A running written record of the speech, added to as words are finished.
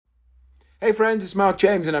Hey friends, it's Mark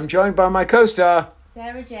James and I'm joined by my co-star.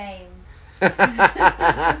 Sarah James.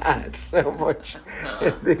 It's so much.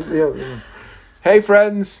 Hey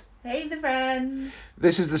friends. Hey the friends.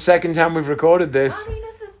 This is the second time we've recorded this. Oh, you're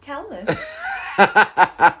not supposed to tell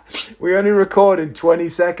us. We only recorded 20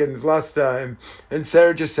 seconds last time and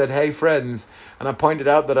Sarah just said, hey friends. And I pointed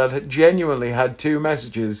out that I'd genuinely had two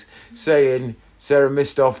messages saying Sarah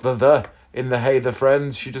missed off the in the hey the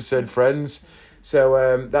friends. She just said friends.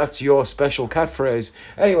 So that's your special cat phrase.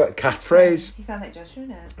 Anyway, cat phrase. You sound like Joshua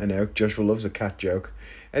now. I know, Joshua loves a cat joke.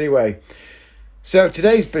 Anyway, so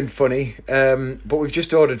today's been funny, but we've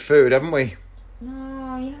just ordered food, haven't we?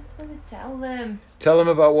 No, you're not supposed to tell them. Tell them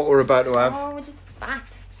about what we're about to have. Oh, we're just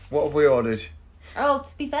fat. What have we ordered? Oh,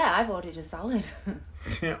 to be fair, I've ordered a salad.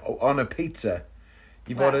 On a pizza.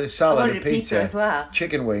 You've Well, ordered a salad, I've ordered a pizza as well.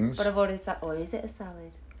 Chicken wings. But I've ordered or is it a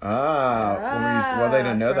salad? Well, they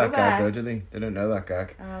don't know that gag though, do they? They don't know that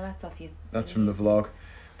gag. Oh, that's off you. That's from the vlog.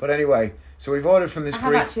 But anyway, so we've ordered from this I have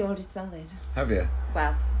Greek... actually ordered salad. Have you?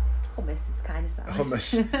 Well, hummus is kind of salad.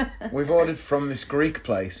 Hummus. We've ordered from this Greek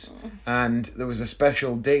place and there was a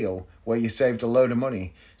special deal where you saved a load of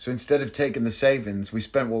money. So instead of taking the savings, we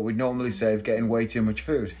spent what we'd normally save getting way too much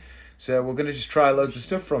food. So we're going to just try loads of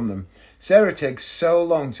stuff from them. Sarah takes so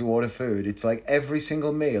long to order food. It's like every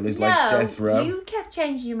single meal is like death row. You kept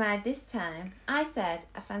changing your mind this time. I said,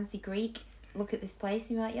 I fancy Greek. Look at this place.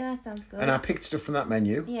 And you're like, yeah, that sounds good. And I picked stuff from that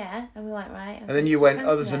menu. Yeah, and we're like, right. And then you went,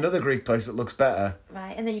 oh, there's another Greek place that looks better.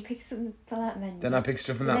 Right, and then you picked something for that menu. Then I picked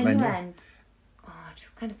stuff from that then menu. You went, oh, I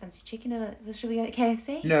just kind of fancy chicken. Should we get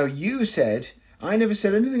KFC? No, you said, I never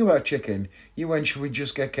said anything about chicken. You went, should we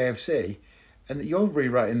just get KFC? And you're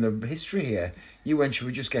rewriting the history here. You went, should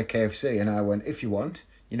we just get KFC? And I went, if you want.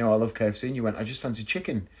 You know I love KFC. And you went, I just fancy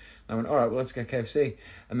chicken. And I went, all right, well, let's get KFC.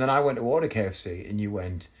 And then I went to order KFC. And you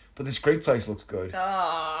went, but this Greek place looks good.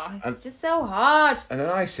 Oh, it's just so hard. And then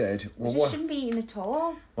I said, well, what? Shouldn't be eating at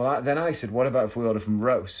all. Well, then I said, what about if we order from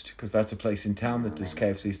Roast? Because that's a place in town that does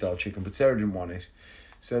KFC-style chicken. But Sarah didn't want it.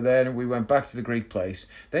 So then we went back to the Greek place.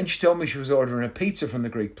 Then she told me she was ordering a pizza from the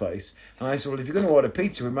Greek place. And I said, well, if you're going to order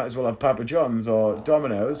pizza, we might as well have Papa John's or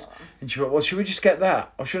Domino's. And she went, well, should we just get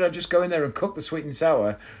that? Or should I just go in there and cook the sweet and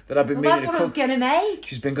sour that I've been meaning to cook? That's what I was going to make.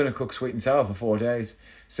 She's been going to cook sweet and sour for 4 days.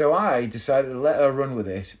 So I decided to let her run with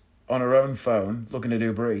it on her own phone, looking at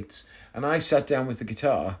Uber Eats. And I sat down with the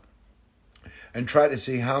guitar and tried to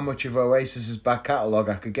see how much of Oasis's back catalogue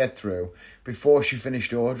I could get through before she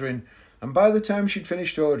finished ordering. And by the time she'd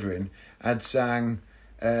finished ordering, I'd sang,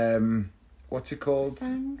 what's it called?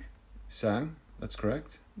 Sang, that's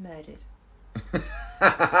correct. Murdered.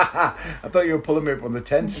 I thought you were pulling me up on the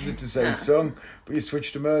tense as if to say sung, but you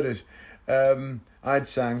switched to murdered. I'd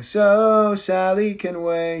sang, so Sally can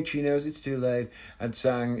wait, she knows it's too late. I'd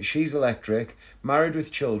sang, She's Electric, Married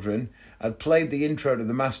with Children. I'd played the intro to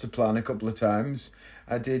the Master Plan a couple of times.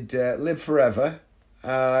 I did Live Forever.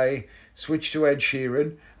 I switched to Ed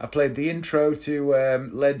Sheeran. I played the intro to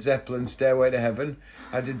Led Zeppelin's Stairway to Heaven.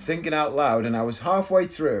 I did Thinking Out Loud, and I was halfway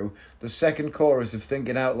through the second chorus of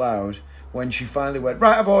Thinking Out Loud when she finally went,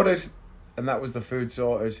 right, I've ordered. And that was the food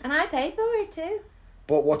sorted. And I paid for it too.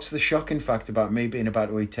 But what's the shocking fact about me being about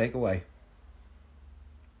to eat takeaway?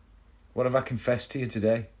 What have I confessed to you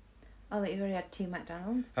today? Oh, that you've already had 2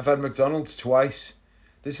 McDonald's? I've had McDonald's twice.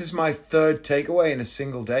 This is my third takeaway in a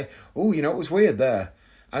single day. Oh, you know what was weird there?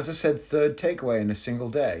 As I said, third takeaway in a single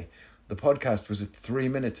day. The podcast was at 3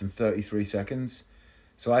 minutes and 33 seconds.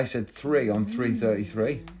 So I said 3 on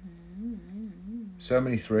 3:33. So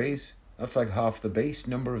many threes. That's like half the beast,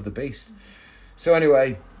 number of the beast. So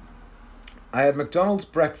anyway, I had McDonald's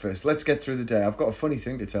breakfast. Let's get through the day. I've got a funny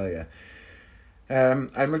thing to tell you. I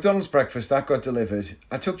had McDonald's breakfast. That got delivered.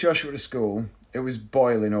 I took Joshua to school. It was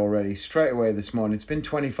boiling already straight away this morning. It's been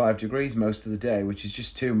 25 degrees most of the day, which is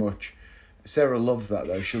just too much. Sarah loves that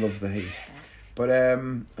though. She loves the heat. But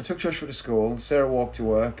I took Joshua to school. Sarah walked to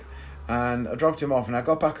work and I dropped him off and I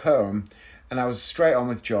got back home and I was straight on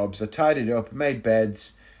with jobs. I tidied up, made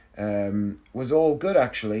beds, was all good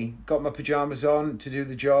actually. Got my pyjamas on to do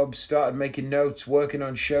the job, started making notes, working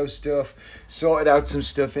on show stuff, sorted out some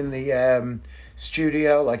stuff in the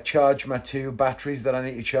studio, like charge my 2 batteries that I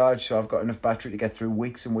need to charge so I've got enough battery to get through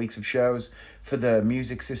weeks and weeks of shows for the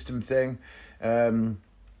music system thing.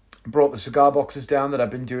 Brought the cigar boxes down that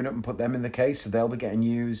I've been doing up and put them in the case so they'll be getting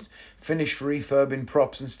used. Finished refurbing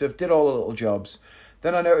props and stuff. Did all the little jobs.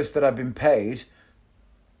 Then I noticed that I'd been paid.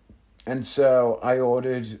 And so I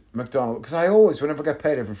ordered McDonald's. Because I always, whenever I get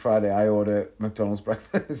paid every Friday, I order McDonald's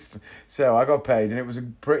breakfast. So I got paid and it was a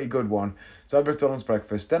pretty good one. So I had McDonald's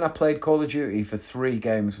breakfast. Then I played Call of Duty for 3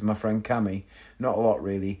 games with my friend Cammy. Not a lot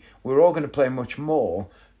really. We were all going to play much more.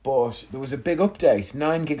 but there was a big update,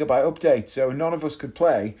 9 gigabyte update, so none of us could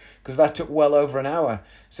play because that took well over an hour.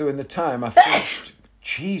 So in the time I finished...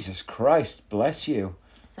 Jesus Christ, bless you.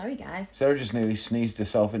 Sorry, guys. Sarah just nearly sneezed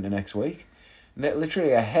herself into next week. And literally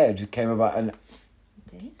her head came about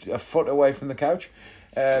a foot away from the couch.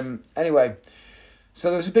 Anyway, so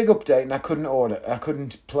there was a big update and I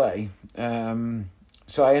couldn't play.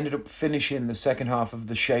 So I ended up finishing the second half of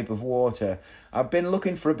The Shape of Water. I've been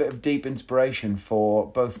looking for a bit of deep inspiration for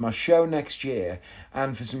both my show next year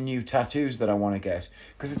and for some new tattoos that I want to get.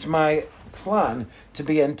 Because it's my plan to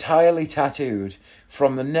be entirely tattooed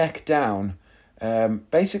from the neck down.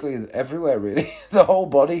 Basically everywhere, really. The whole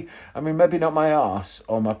body. I mean, maybe not my arse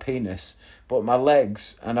or my penis, but my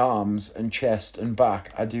legs and arms and chest and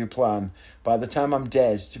back, I do plan, by the time I'm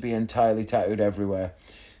dead, to be entirely tattooed everywhere.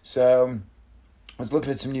 So I was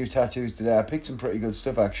looking at some new tattoos today. I picked some pretty good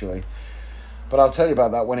stuff, actually. But I'll tell you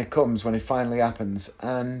about that when it finally happens.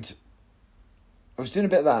 And I was doing a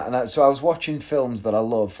bit of that. So I was watching films that I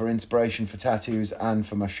love for inspiration for tattoos and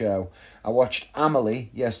for my show. I watched Amélie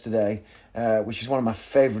yesterday, which is one of my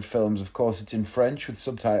favourite films. Of course, it's in French with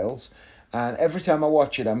subtitles. And every time I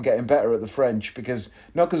watch it, I'm getting better at the French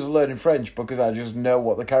not because of learning French, but because I just know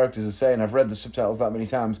what the characters are saying. I've read the subtitles that many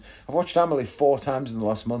times. I've watched Amélie 4 times in the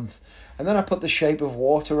last month. And then I put The Shape of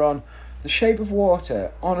Water on. The Shape of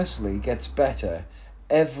Water, honestly, gets better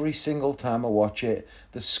every single time I watch it.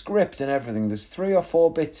 The script and everything, there's 3 or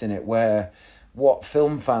 4 bits in it where what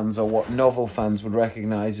film fans or what novel fans would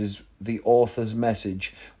recognise as the author's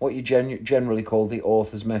message, what you generally call the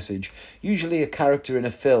author's message. Usually a character in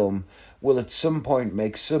a film will at some point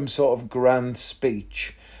make some sort of grand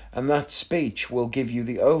speech, and that speech will give you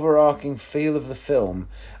the overarching feel of the film,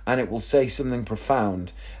 and it will say something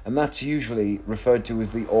profound, and that's usually referred to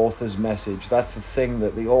as the author's message. That's the thing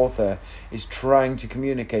that the author is trying to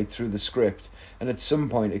communicate through the script, and at some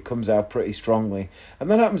point it comes out pretty strongly. And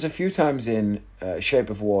that happens a few times in Shape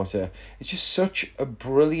of Water. It's just such a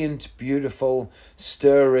brilliant, beautiful,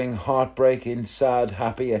 stirring, heartbreaking, sad,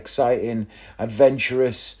 happy, exciting,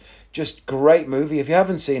 adventurous, just great movie. If you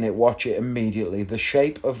haven't seen it, watch it immediately. The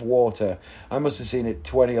Shape of Water. I must have seen it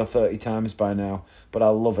 20 or 30 times by now, but I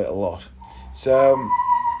love it a lot. So,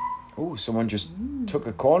 someone just took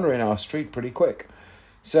a corner in our street pretty quick.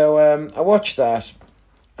 So I watched that,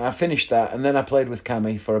 I finished that, and then I played with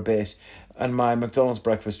Cammy for a bit, and my McDonald's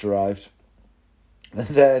breakfast arrived. And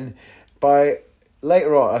then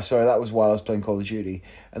later on, that was while I was playing Call of Duty.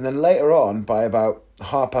 And then later on, by about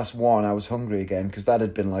 1:30, I was hungry again, because that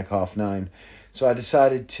had been like 9:30. So I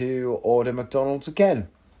decided to order McDonald's again.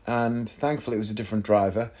 And thankfully it was a different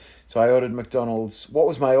driver. So I ordered McDonald's. What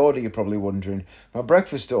was my order, you're probably wondering? My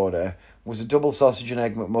breakfast order was a double sausage and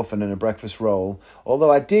egg McMuffin and a breakfast roll.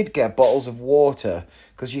 Although I did get bottles of water,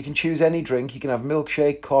 because you can choose any drink. You can have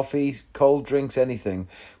milkshake, coffee, cold drinks, anything.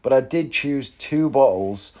 But I did choose 2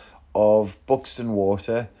 bottles of Buxton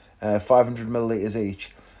water, 500 millilitres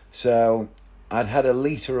each. So I'd had a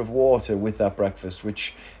litre of water with that breakfast,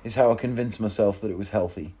 which is how I convinced myself that it was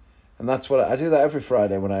healthy. And that's what I do that every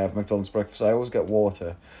Friday when I have McDonald's breakfast. I always get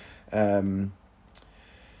water. And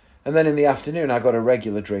then in the afternoon, I got a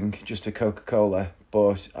regular drink, just a Coca-Cola,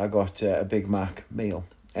 but I got a Big Mac meal.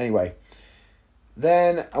 Anyway,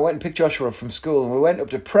 then I went and picked Joshua up from school, and we went up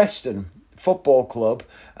to Preston Football Club,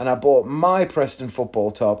 and I bought my Preston football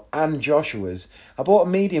top and Joshua's. I bought a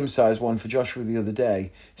medium-sized one for Joshua the other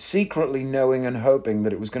day, secretly knowing and hoping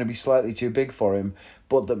that it was going to be slightly too big for him,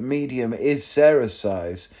 but that medium is Sarah's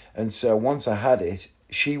size, and so once I had it,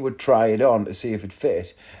 she would try it on to see if it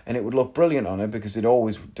fit, and it would look brilliant on her, because it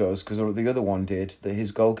always does, because the other one did,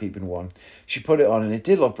 his goalkeeping one. She put it on, and it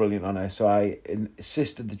did look brilliant on her, so I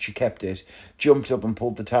insisted that she kept it, jumped up and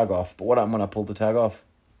pulled the tag off. But what happened when I pulled the tag off?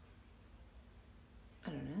 I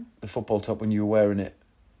don't know. The football top when you were wearing it.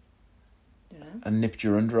 I don't know. And nipped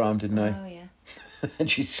your underarm, didn't I? Oh, yeah.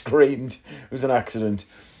 And she screamed. It was an accident.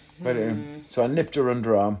 But, so I nipped her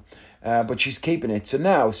underarm. But she's keeping it. So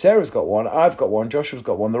now Sarah's got one, I've got one, Joshua's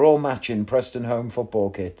got one. They're all matching Preston home football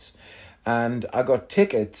kits. And I got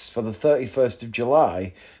tickets for the 31st of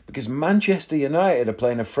July because Manchester United are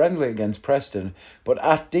playing a friendly against Preston, but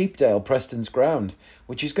at Deepdale, Preston's ground,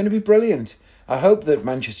 which is going to be brilliant. I hope that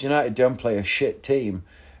Manchester United don't play a shit team.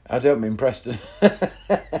 I don't mean Preston.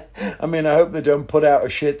 I mean, I hope they don't put out a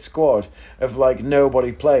shit squad of,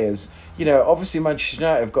 nobody players. Obviously Manchester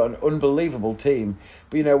United have got an unbelievable team.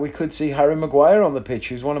 But, we could see Harry Maguire on the pitch,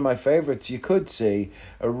 who's one of my favourites. You could see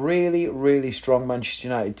a really, really strong Manchester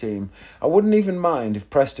United team. I wouldn't even mind if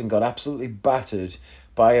Preston got absolutely battered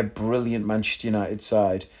by a brilliant Manchester United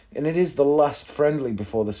side. And it is the last friendly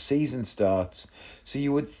before the season starts. So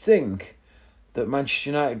you would think that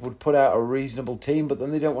Manchester United would put out a reasonable team, but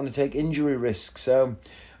then they don't want to take injury risks. So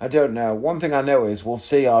I don't know. One thing I know is we'll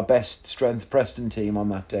see our best strength Preston team on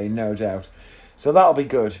that day, no doubt. So that'll be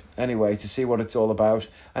good, anyway, to see what it's all about.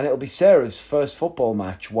 And it'll be Sarah's first football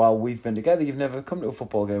match while we've been together. You've never come to a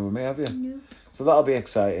football game with me, have you? No. So that'll be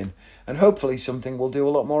exciting. And hopefully something we'll do a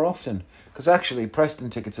lot more often. Because actually, Preston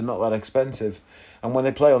tickets are not that expensive. And when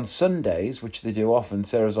they play on Sundays, which they do often,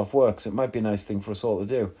 Sarah's off work, so it might be a nice thing for us all to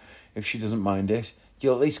do, if she doesn't mind it.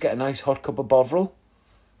 You'll at least get a nice hot cup of Bovril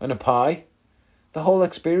and a pie. The whole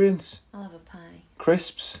experience. I'll have a pie.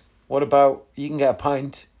 Crisps. What about, you can get a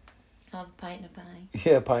pint. I'll have a pint and a pie.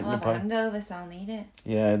 Yeah, a pint I'll and a have a pint. hangover, so I'll need it.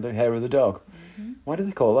 Yeah, the hair of the dog. Mm-hmm. Why do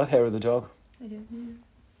they call that hair of the dog? I don't know.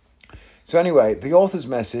 So anyway, the author's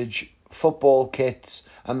message, football kits,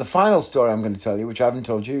 and the final story I'm going to tell you, which I haven't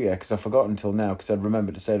told you yet because I forgot until now because I'd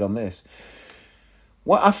remembered to say it on this.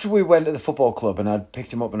 Well, after we went to the football club and I'd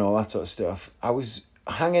picked him up and all that sort of stuff, I was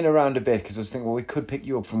hanging around a bit because I was thinking, well, we could pick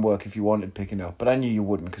you up from work if you wanted picking up, but I knew you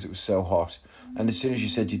wouldn't because it was so hot. And as soon as you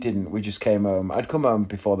said you didn't, we just came home. I'd come home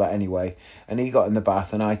before that anyway, and he got in the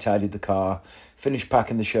bath and I tidied the car, finished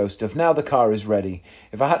packing the show stuff. Now the car is ready.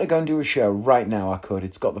 If I had to go and do a show right now, I could.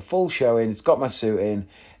 It's got the full show in, it's got my suit in,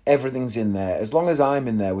 everything's in there. As long as I'm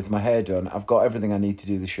in there with my hair done, I've got everything I need to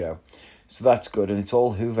do the show. So that's good, and it's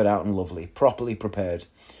all hoovered out and lovely, properly prepared.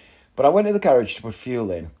 But I went to the garage to put fuel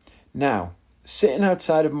in. Now, sitting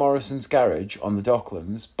outside of Morrison's garage on the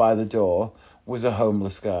Docklands, by the door, was a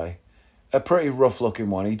homeless guy. A pretty rough-looking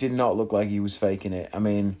one. He did not look like he was faking it. I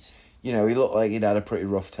mean, you know, he looked like he'd had a pretty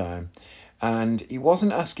rough time. And he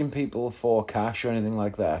wasn't asking people for cash or anything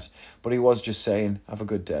like that, but he was just saying, have a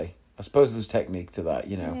good day. I suppose there's technique to that,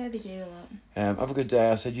 you know. Yeah, they do a lot. Have a good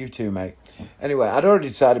day. I said, you too, mate. Anyway, I'd already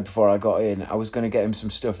decided before I got in, I was going to get him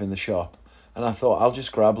some stuff in the shop. And I thought, I'll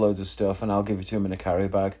just grab loads of stuff and I'll give it to him in a carry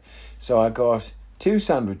bag. So I got 2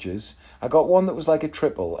 sandwiches. I got one that was like a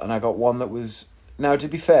triple, and I got one that was... Now, to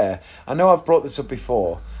be fair, I know I've brought this up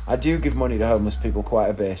before. I do give money to homeless people quite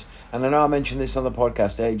a bit. And I know I mentioned this on the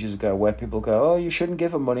podcast ages ago where people go, oh, you shouldn't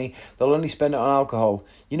give them money. They'll only spend it on alcohol.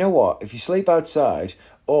 You know what? If you sleep outside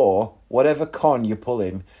or whatever con you're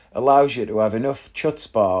pulling allows you to have enough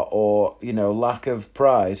chutzpah or, you know, lack of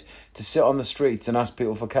pride to sit on the streets and ask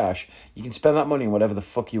people for cash, you can spend that money on whatever the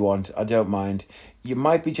fuck you want. I don't mind. You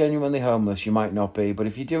might be genuinely homeless, you might not be, but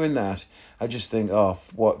if you're doing that, I just think, oh,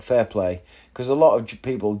 what fair play. Because a lot of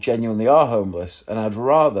people genuinely are homeless, and I'd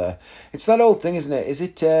rather... It's that old thing, isn't it? Is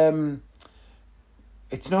it...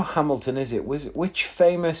 It's not Hamilton, is it? Which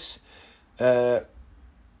famous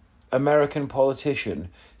American politician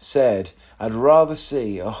said, I'd rather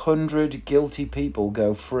see 100 guilty people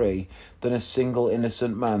go free than a single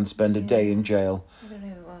innocent man spend a day in jail? I don't know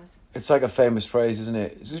who it was. It's like a famous phrase, isn't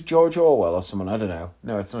it? Is it George Orwell or someone? I don't know.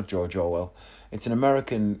 No, it's not George Orwell. It's an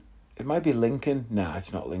American... It might be Lincoln. Nah,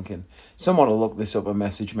 it's not Lincoln. Someone will look this up and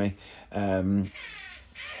message me.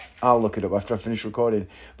 I'll look it up after I finish recording.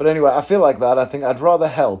 But anyway, I feel like that. I think I'd rather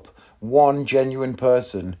help one genuine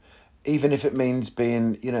person, even if it means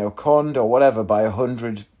being, you know, conned or whatever by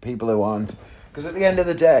 100 people who aren't. Because at the end of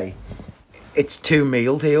the day, it's 2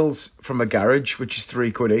 meal deals from a garage, which is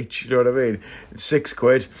 £3 each. You know what I mean? It's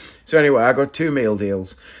 £6. So anyway, I got 2 meal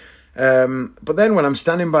deals. But then when I'm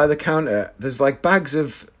standing by the counter, there's like bags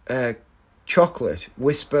of chocolate,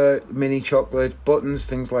 Whisper, mini chocolate, buttons,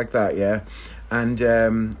 things like that, yeah? And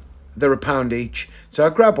they're £1 each. So I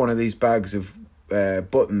grab one of these bags of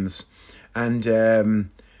buttons, and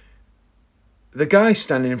the guy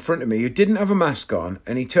standing in front of me who didn't have a mask on,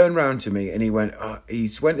 and he turned round to me and he went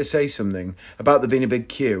to say something about there being a big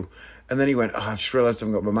queue. And then he went, I've just realised I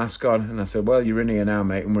haven't got my mask on. And I said, well, you're in here now,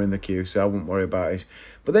 mate, and we're in the queue, so I won't worry about it.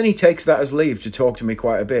 But then he takes that as leave to talk to me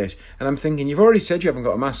quite a bit. And I'm thinking, you've already said you haven't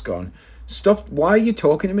got a mask on. Stop. Why are you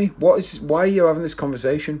talking to me? Why are you having this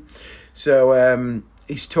conversation? So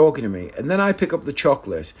he's talking to me. And then I pick up the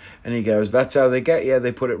chocolate and he goes, that's how they get you.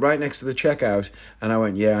 They put it right next to the checkout. And I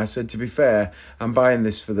went, yeah. I said, to be fair, I'm buying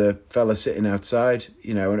this for the fella sitting outside,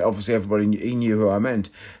 you know, and obviously he knew who I meant.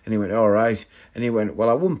 And he went, all right. And he went, well,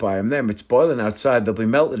 I wouldn't buy them then. It's boiling outside. They'll be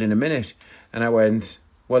melted in a minute. And I went,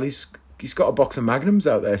 well, he's got a box of Magnums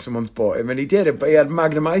out there. Someone's bought him. And he did. But he had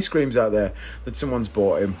Magnum ice creams out there that someone's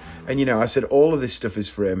bought him. And, you know, I said, all of this stuff is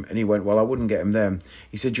for him. And he went, well, I wouldn't get him them.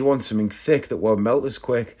 He said, you want something thick that won't melt as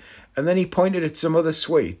quick? And then he pointed at some other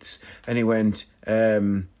sweets. And he went,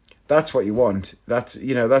 that's what you want. That's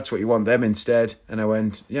what you want them instead. And I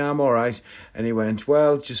went, yeah, I'm all right. And he went,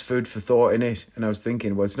 well, just food for thought in it. And I was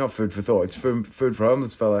thinking, well, it's not food for thought. It's food for a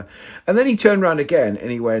homeless fella. And then he turned around again and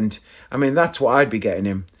he went, I mean, that's what I'd be getting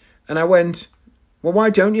him. And I went, well, why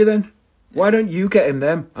don't you then? Why don't you get him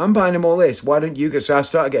them? I'm buying him all this. Why don't you get... So I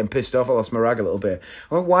started getting pissed off. I lost my rag a little bit.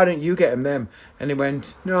 I went, why don't you get him them? And he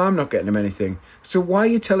went, no, I'm not getting him anything. So why are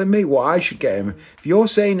you telling me what I should get him? If you're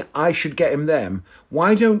saying I should get him them,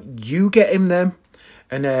 why don't you get him them?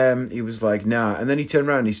 And he was like, nah. And then he turned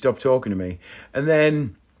around and he stopped talking to me. And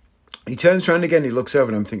then he turns around again, he looks over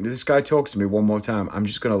and I'm thinking, if this guy talks to me one more time, I'm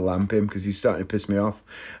just going to lamp him because he's starting to piss me off.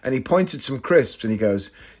 And he points at some crisps and he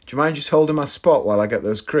goes, do you mind just holding my spot while I get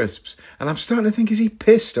those crisps? And I'm starting to think, is he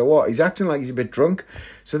pissed or what? He's acting like he's a bit drunk.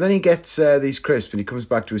 So then he gets these crisps and he comes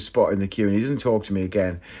back to his spot in the queue and he doesn't talk to me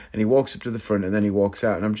again. And he walks up to the front and then he walks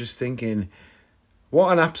out and I'm just thinking,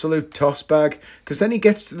 what an absolute toss bag. Because then he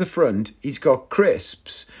gets to the front, he's got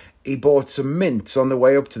crisps. He bought some mints on the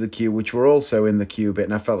way up to the queue, which were also in the queue bit,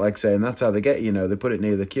 and I felt like saying, that's how they get you, they put it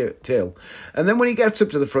near the queue till. And then when he gets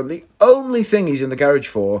up to the front, the only thing he's in the garage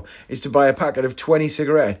for is to buy a packet of 20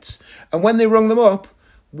 cigarettes. And when they rung them up,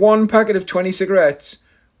 one packet of 20 cigarettes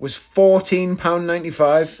was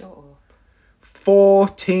 £14.95. Shut up.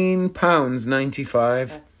 £14.95.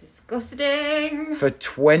 That's disgusting. For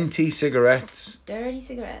 20 cigarettes. Dirty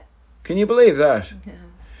cigarettes. Can you believe that? No.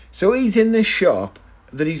 So he's in this shop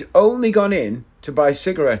that he's only gone in to buy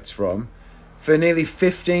cigarettes from for nearly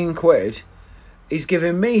 15 quid. He's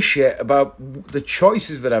giving me shit about the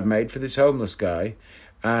choices that I've made for this homeless guy,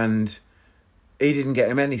 and he didn't get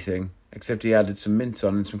him anything except he added some mints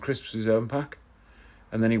on and some crisps to his own pack,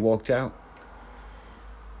 and then he walked out.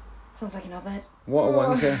 Sounds like an knobhead. What a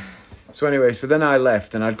wanker. So anyway, so then I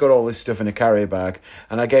left and I'd got all this stuff in a carrier bag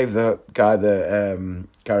and I gave the guy the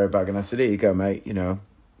carrier bag and I said, here you go, mate,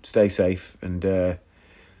 stay safe. And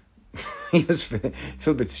he was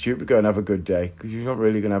feel a bit stupid, go and have a good day because you're not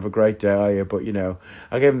really going to have a great day, are you? But, I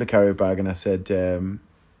gave him the carrier bag and I said,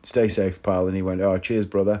 stay safe, pal. And he went, oh, cheers,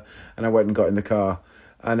 brother. And I went and got in the car.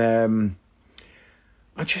 And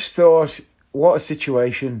I just thought, what a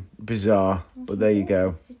situation. Bizarre. But there you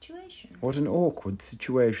go. Situation. What an awkward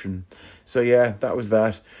situation. So, yeah, that was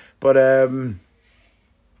that. But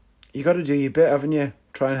you got to do your bit, haven't you?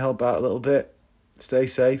 Try and help out a little bit. Stay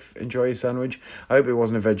safe. Enjoy your sandwich. I hope he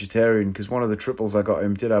wasn't a vegetarian because one of the triples I got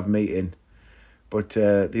him did have meat in. But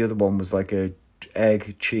the other one was like a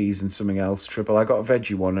egg, cheese and something else triple. I got a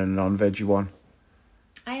veggie one and a non-veggie one.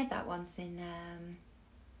 I had that once in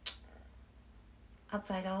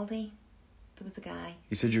outside Aldi. There was a guy.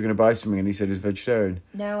 You said you were going to buy something and he said he was vegetarian.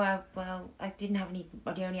 No, I didn't have any.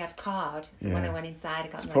 I only had card. So when I went inside, I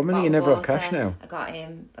got him it's probably you never have cash now. I got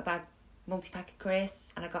him a bag, multi-pack of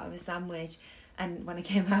crisps, and I got him a sandwich. And when I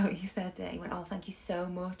came out, he said, he went, oh, thank you so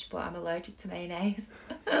much, but I'm allergic to mayonnaise.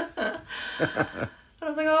 And I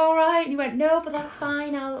was like, all right. And he went, no, but that's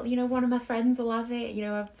fine. I'll, one of my friends will have it.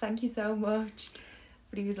 Thank you so much.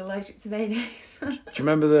 But he was allergic to mayonnaise. Do you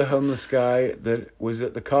remember the homeless guy that was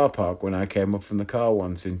at the car park when I came up from the car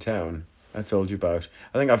once in town? I told you about.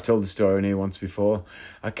 I think I've told the story in here once before.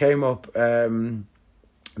 I came up...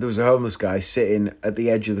 there was a homeless guy sitting at the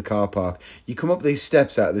edge of the car park. You come up these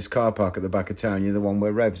steps out of this car park at the back of town. You're the one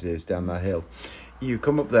where Revs is, down that hill. You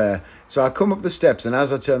come up there. So I come up the steps, and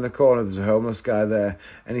as I turn the corner, there's a homeless guy there.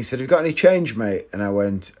 And he said, have you got any change, mate? And I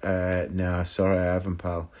went, no, sorry, I haven't,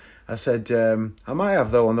 pal. I said, I might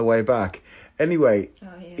have, though, on the way back. Anyway,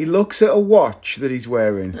 He looks at a watch that he's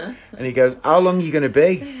wearing, and he goes, how long are you going to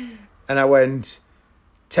be? And I went,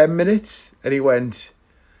 10 minutes. And he went,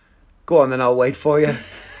 go on, then I'll wait for you.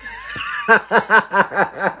 You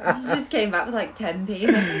just came back with like 10p.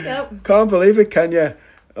 Yep. Can't believe it, can you?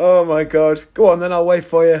 Oh my God. Go on then, I'll wait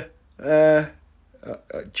for you.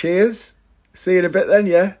 Cheers. See you in a bit then,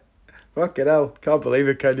 yeah? Fucking hell. Can't believe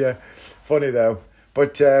it, can you? Funny though.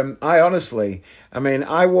 But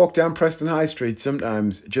I walk down Preston High Street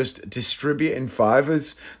sometimes just distributing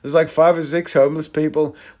fivers. There's like 5 or 6 homeless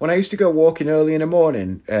people. When I used to go walking early in the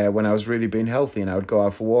morning, when I was really being healthy, and I would go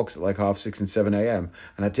out for walks at like 6:30 and 7 a.m.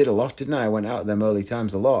 And I did a lot, didn't I? I went out at them early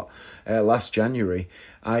times a lot. Last January,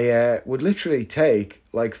 I would literally take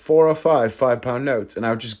like 4 or 5 £5 notes and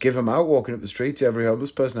I would just give them out walking up the street to every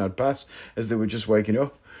homeless person I'd pass as they were just waking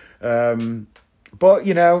up. But,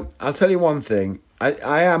 I'll tell you one thing.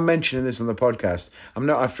 I am mentioning this on the podcast. I'm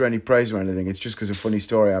not after any praise or anything. It's just because a funny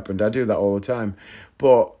story happened. I do that all the time.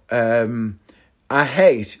 But I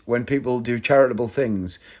hate when people do charitable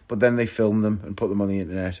things, but then they film them and put them on the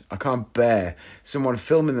internet. I can't bear someone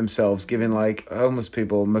filming themselves giving like homeless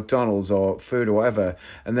people McDonald's or food or whatever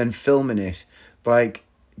and then filming it. Like,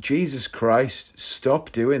 Jesus Christ,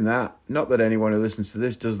 stop doing that. Not that anyone who listens to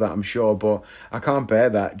this does that, I'm sure, but I can't bear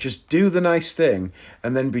that. Just do the nice thing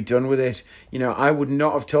and then be done with it. You know, I would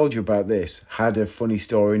not have told you about this had a funny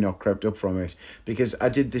story not crept up from it, because I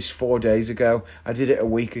did this 4 days ago. I did it a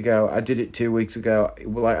week ago. I did it 2 weeks ago.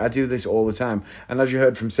 Well, I do this all the time. And as you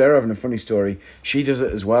heard from Sarah having a funny story, she does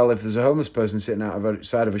it as well. If there's a homeless person sitting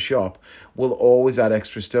outside of a shop, we'll always add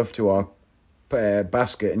extra stuff to our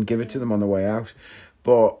basket and give it to them on the way out.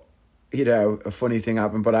 But, you know, a funny thing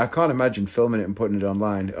happened. But I can't imagine filming it and putting it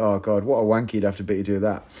online. Oh, God, what a wank you'd have to be to do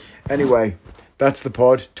that. Anyway, that's the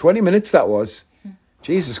pod. 20 minutes that was.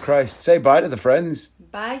 Jesus Christ. Say bye to the friends.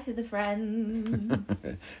 Bye to the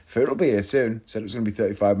friends. Food will be here soon. Said it was going to be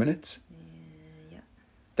 35 minutes. Yeah.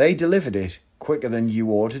 They delivered it quicker than you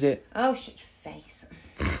ordered it. Oh, shut your face.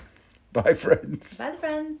 Bye, friends. Bye, the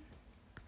friends.